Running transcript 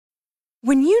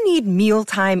When you need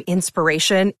mealtime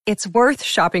inspiration, it's worth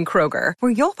shopping Kroger,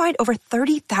 where you'll find over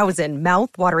 30,000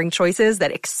 mouth-watering choices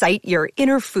that excite your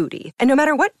inner foodie. And no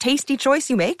matter what tasty choice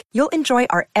you make, you'll enjoy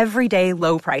our everyday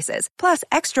low prices, plus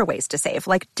extra ways to save,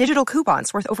 like digital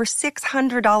coupons worth over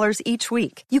 $600 each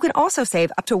week. You can also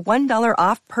save up to $1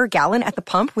 off per gallon at the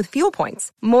pump with fuel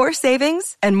points. More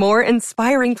savings and more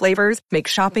inspiring flavors make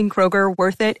shopping Kroger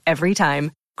worth it every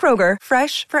time. Kroger,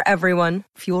 fresh for everyone.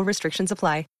 Fuel restrictions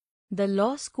apply. The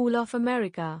Law School of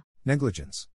America.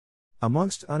 Negligence.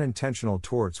 Amongst unintentional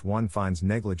torts, one finds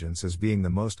negligence as being the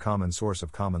most common source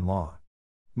of common law.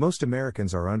 Most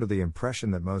Americans are under the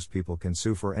impression that most people can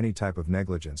sue for any type of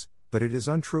negligence, but it is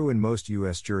untrue in most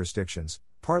U.S. jurisdictions,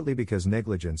 partly because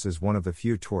negligence is one of the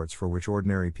few torts for which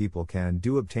ordinary people can and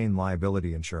do obtain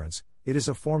liability insurance. It is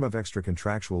a form of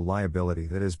extra-contractual liability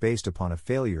that is based upon a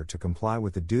failure to comply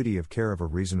with the duty of care of a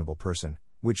reasonable person,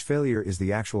 which failure is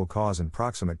the actual cause and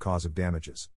proximate cause of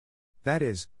damages. That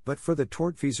is, but for the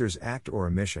tortfeasor's act or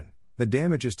omission, the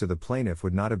damages to the plaintiff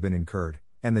would not have been incurred,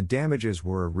 and the damages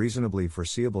were a reasonably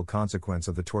foreseeable consequence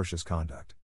of the tortious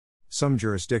conduct. Some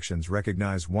jurisdictions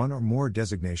recognize one or more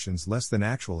designations less than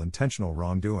actual intentional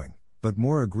wrongdoing, but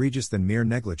more egregious than mere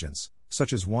negligence,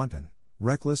 such as wanton,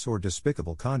 reckless, or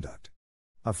despicable conduct.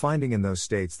 A finding in those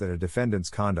states that a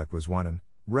defendant's conduct was wanton,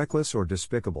 reckless, or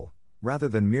despicable, rather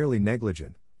than merely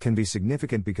negligent, can be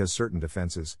significant because certain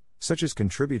defenses, such as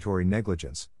contributory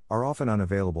negligence, are often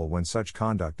unavailable when such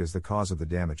conduct is the cause of the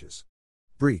damages.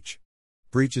 Breach.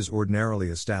 Breach is ordinarily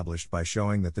established by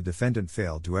showing that the defendant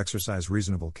failed to exercise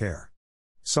reasonable care.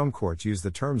 Some courts use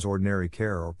the terms ordinary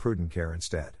care or prudent care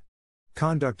instead.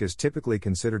 Conduct is typically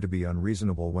considered to be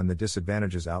unreasonable when the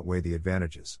disadvantages outweigh the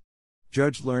advantages.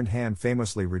 Judge Learned Hand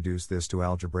famously reduced this to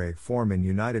algebraic form in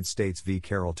United States v.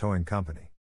 Carroll Towing Company.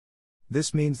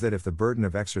 This means that if the burden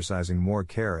of exercising more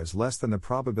care is less than the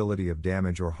probability of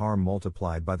damage or harm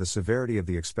multiplied by the severity of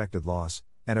the expected loss,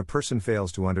 and a person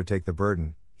fails to undertake the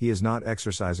burden, he is not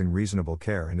exercising reasonable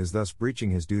care and is thus breaching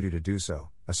his duty to do so,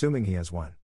 assuming he has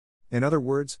one. In other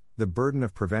words, the burden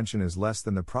of prevention is less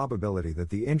than the probability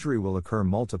that the injury will occur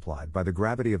multiplied by the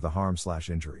gravity of the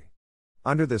harm/injury.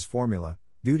 Under this formula,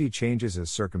 duty changes as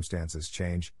circumstances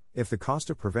change. If the cost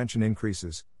of prevention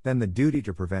increases, then the duty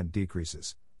to prevent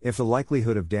decreases. If the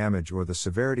likelihood of damage or the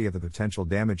severity of the potential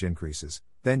damage increases,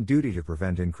 then duty to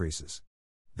prevent increases.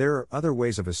 There are other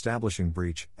ways of establishing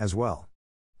breach, as well.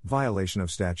 Violation of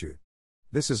statute.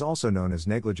 This is also known as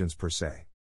negligence per se.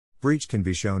 Breach can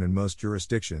be shown in most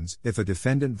jurisdictions if a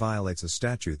defendant violates a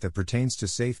statute that pertains to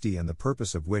safety and the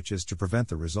purpose of which is to prevent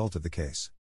the result of the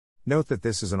case. Note that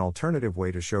this is an alternative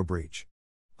way to show breach.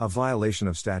 A violation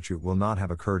of statute will not have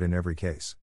occurred in every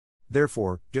case.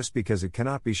 Therefore, just because it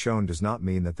cannot be shown does not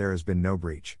mean that there has been no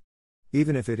breach.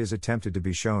 Even if it is attempted to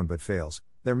be shown but fails,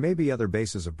 there may be other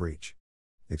bases of breach.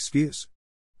 Excuse.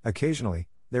 Occasionally,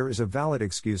 there is a valid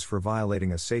excuse for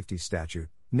violating a safety statute,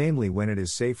 namely when it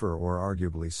is safer or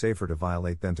arguably safer to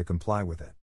violate than to comply with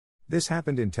it. This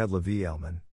happened in Tedla v.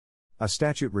 Ellman. A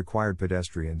statute required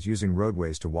pedestrians using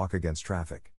roadways to walk against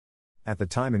traffic. At the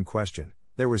time in question,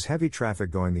 there was heavy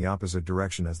traffic going the opposite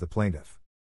direction as the plaintiff.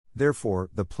 Therefore,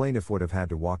 the plaintiff would have had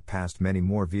to walk past many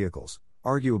more vehicles,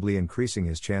 arguably increasing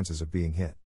his chances of being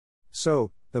hit.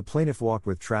 So, the plaintiff walked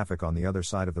with traffic on the other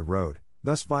side of the road,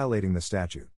 thus violating the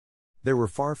statute. There were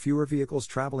far fewer vehicles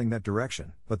traveling that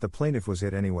direction, but the plaintiff was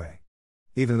hit anyway.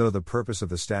 Even though the purpose of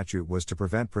the statute was to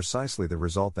prevent precisely the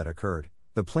result that occurred,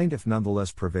 the plaintiff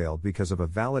nonetheless prevailed because of a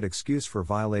valid excuse for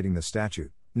violating the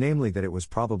statute, namely that it was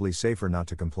probably safer not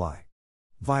to comply.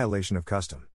 Violation of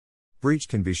custom. Breach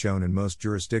can be shown in most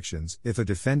jurisdictions if a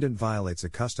defendant violates a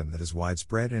custom that is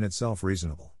widespread and itself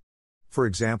reasonable. For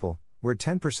example, where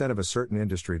 10% of a certain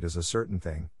industry does a certain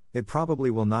thing, it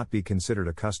probably will not be considered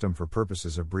a custom for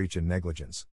purposes of breach and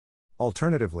negligence.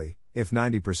 Alternatively, if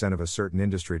 90% of a certain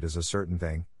industry does a certain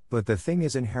thing, but the thing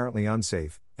is inherently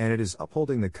unsafe, and it is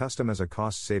upholding the custom as a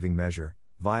cost-saving measure,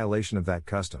 violation of that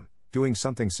custom, doing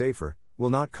something safer, will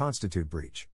not constitute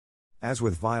breach. As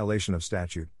with violation of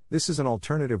statute, this is an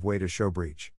alternative way to show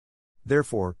breach.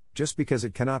 Therefore, just because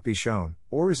it cannot be shown,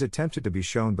 or is attempted to be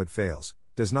shown but fails,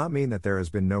 does not mean that there has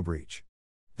been no breach.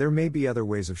 There may be other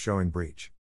ways of showing breach.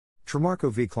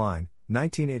 Tremarco v. Klein,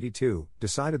 1982,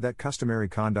 decided that customary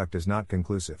conduct is not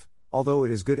conclusive, although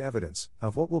it is good evidence,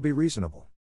 of what will be reasonable.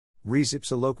 Res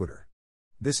ipsa loquitur.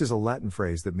 This is a Latin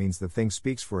phrase that means the thing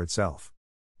speaks for itself.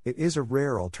 It is a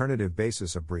rare alternative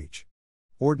basis of breach.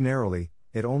 Ordinarily,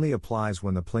 it only applies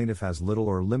when the plaintiff has little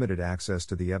or limited access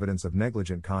to the evidence of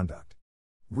negligent conduct.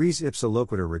 Res ipsa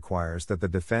loquitur requires that the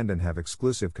defendant have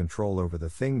exclusive control over the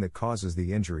thing that causes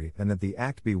the injury and that the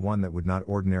act be one that would not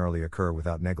ordinarily occur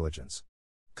without negligence.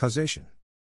 Causation.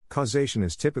 Causation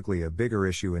is typically a bigger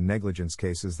issue in negligence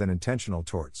cases than intentional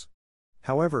torts.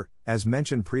 However, as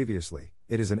mentioned previously,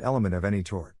 it is an element of any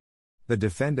tort. The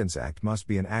defendant's act must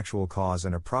be an actual cause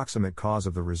and approximate cause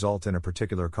of the result in a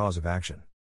particular cause of action.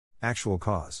 Actual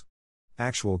cause.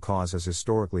 Actual cause has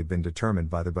historically been determined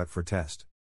by the but-for test.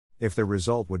 If the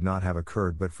result would not have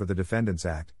occurred but for the defendant's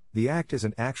act, the act is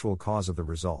an actual cause of the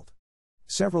result.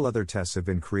 Several other tests have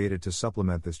been created to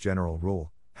supplement this general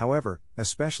rule, however,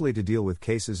 especially to deal with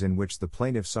cases in which the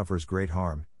plaintiff suffers great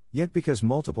harm, yet because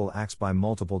multiple acts by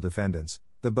multiple defendants,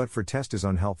 the but-for test is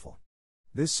unhelpful.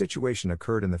 This situation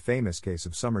occurred in the famous case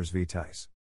of Summers v. Tice.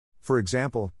 For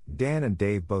example, Dan and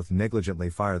Dave both negligently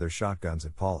fire their shotguns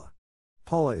at Paula.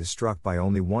 Paula is struck by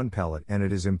only one pellet and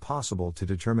it is impossible to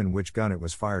determine which gun it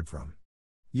was fired from.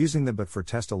 Using the but-for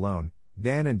test alone,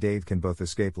 Dan and Dave can both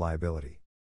escape liability.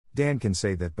 Dan can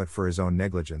say that but for his own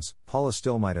negligence, Paula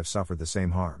still might have suffered the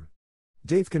same harm.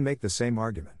 Dave can make the same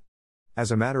argument. As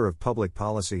a matter of public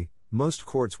policy, most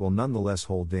courts will nonetheless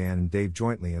hold Dan and Dave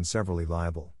jointly and severally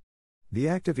liable. The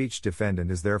act of each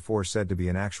defendant is therefore said to be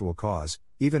an actual cause,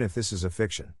 even if this is a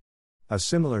fiction. A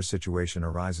similar situation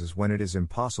arises when it is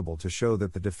impossible to show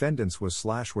that the defendants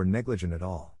were negligent at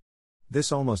all.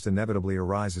 This almost inevitably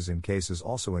arises in cases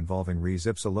also involving res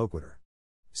ipsa loquitur.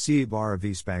 See Barra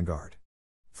v. Spangard.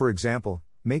 For example,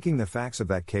 making the facts of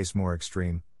that case more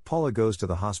extreme, Paula goes to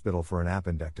the hospital for an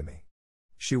appendectomy.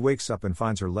 She wakes up and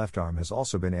finds her left arm has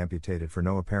also been amputated for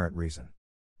no apparent reason.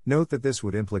 Note that this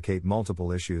would implicate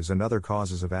multiple issues and other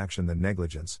causes of action than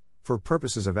negligence, for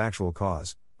purposes of actual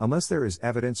cause, unless there is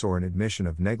evidence or an admission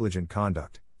of negligent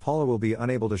conduct, Paula will be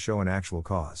unable to show an actual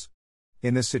cause.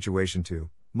 In this situation too,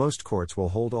 most courts will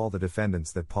hold all the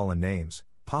defendants that Paula names,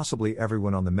 possibly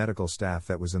everyone on the medical staff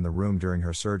that was in the room during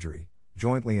her surgery,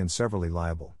 jointly and severally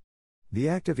liable. The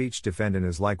act of each defendant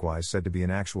is likewise said to be an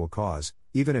actual cause,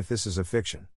 even if this is a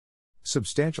fiction.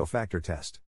 Substantial factor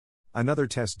test. Another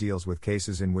test deals with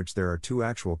cases in which there are two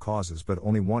actual causes but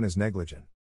only one is negligent.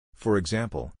 For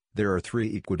example, there are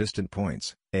three equidistant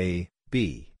points, A,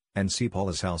 B, and C.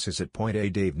 Paula's house is at point A.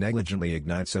 Dave negligently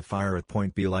ignites a fire at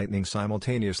point B. Lightning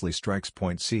simultaneously strikes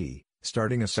point C,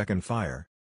 starting a second fire.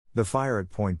 The fire at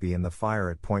point B and the fire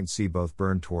at point C both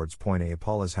burn towards point A.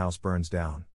 Paula's house burns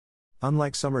down.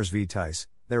 Unlike Summers v. Tice,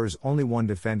 there is only one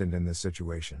defendant in this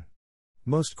situation.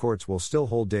 Most courts will still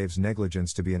hold Dave's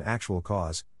negligence to be an actual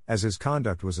cause, as his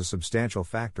conduct was a substantial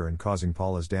factor in causing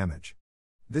Paula's damage.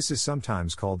 This is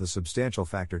sometimes called the substantial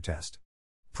factor test.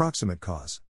 Proximate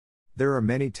cause. There are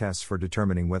many tests for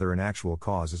determining whether an actual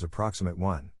cause is a proximate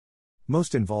one.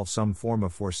 Most involve some form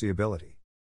of foreseeability.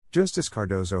 Justice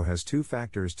Cardozo has two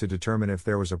factors to determine if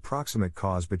there was a proximate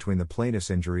cause between the plaintiff's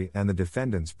injury and the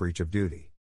defendant's breach of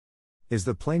duty. Is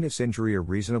the plaintiff's injury a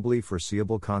reasonably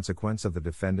foreseeable consequence of the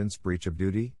defendant's breach of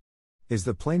duty? Is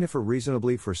the plaintiff a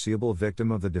reasonably foreseeable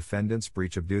victim of the defendant's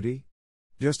breach of duty?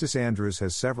 Justice Andrews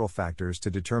has several factors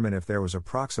to determine if there was a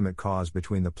proximate cause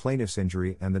between the plaintiff's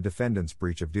injury and the defendant's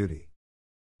breach of duty.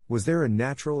 Was there a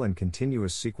natural and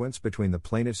continuous sequence between the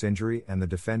plaintiff's injury and the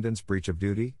defendant's breach of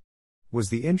duty? Was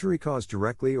the injury caused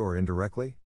directly or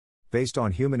indirectly? Based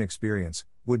on human experience,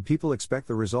 would people expect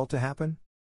the result to happen?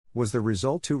 Was the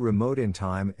result too remote in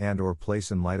time and/or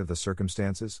place in light of the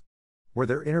circumstances? Were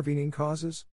there intervening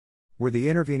causes? Were the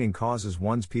intervening causes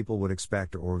ones people would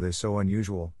expect, or were they so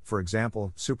unusual, for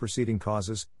example, superseding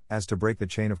causes, as to break the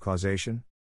chain of causation?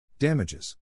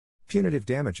 Damages. Punitive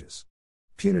damages.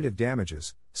 Punitive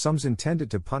damages, sums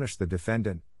intended to punish the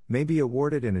defendant, may be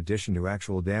awarded in addition to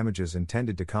actual damages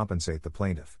intended to compensate the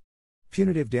plaintiff.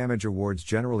 Punitive damage awards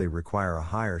generally require a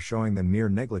higher showing than mere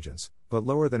negligence, but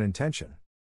lower than intention.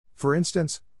 For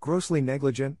instance, grossly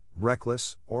negligent,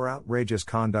 reckless, or outrageous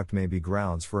conduct may be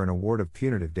grounds for an award of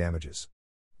punitive damages.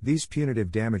 These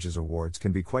punitive damages awards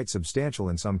can be quite substantial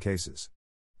in some cases.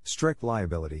 Strict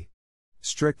liability.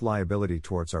 Strict liability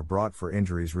torts are brought for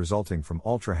injuries resulting from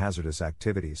ultra-hazardous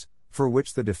activities, for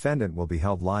which the defendant will be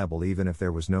held liable even if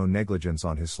there was no negligence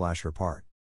on his/her part.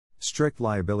 Strict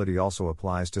liability also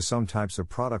applies to some types of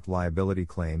product liability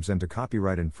claims and to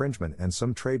copyright infringement and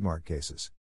some trademark cases.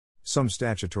 Some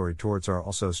statutory torts are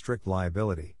also strict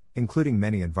liability, including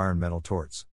many environmental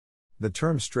torts. The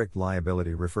term strict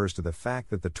liability refers to the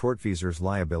fact that the tortfeasor's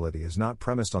liability is not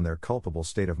premised on their culpable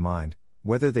state of mind,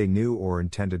 whether they knew or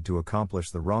intended to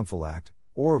accomplish the wrongful act,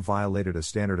 or violated a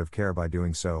standard of care by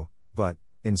doing so, but,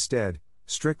 instead,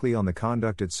 strictly on the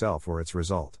conduct itself or its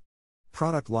result.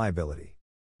 Product liability.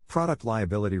 Product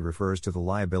liability refers to the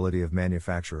liability of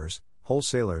manufacturers,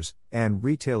 wholesalers, and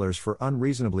retailers for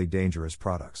unreasonably dangerous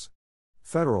products.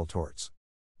 Federal torts.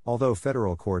 Although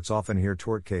federal courts often hear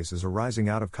tort cases arising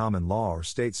out of common law or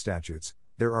state statutes,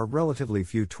 There are relatively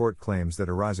few tort claims that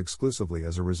arise exclusively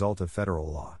as a result of federal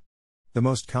law. The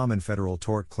most common federal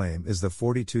tort claim is the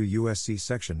 42 U.S.C.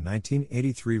 Section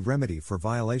 1983 remedy for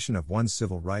violation of one's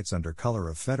civil rights under color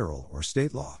of federal or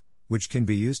state law, which can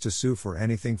be used to sue for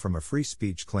anything from a free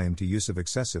speech claim to use of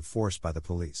excessive force by the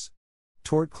police.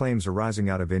 Tort claims arising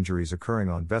out of injuries occurring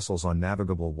on vessels on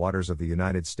navigable waters of the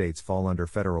United States fall under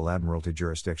federal admiralty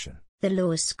jurisdiction. The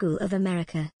Law School of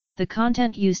America. The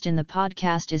content used in the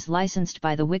podcast is licensed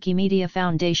by the Wikimedia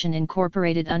Foundation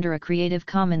Incorporated under a Creative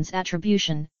Commons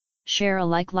Attribution, Share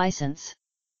Alike license.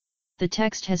 The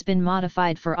text has been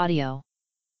modified for audio.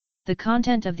 The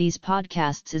content of these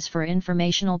podcasts is for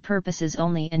informational purposes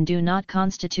only and do not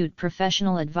constitute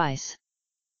professional advice.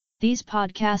 These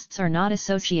podcasts are not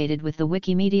associated with the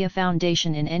Wikimedia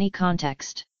Foundation in any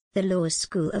context. The Law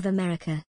School of America.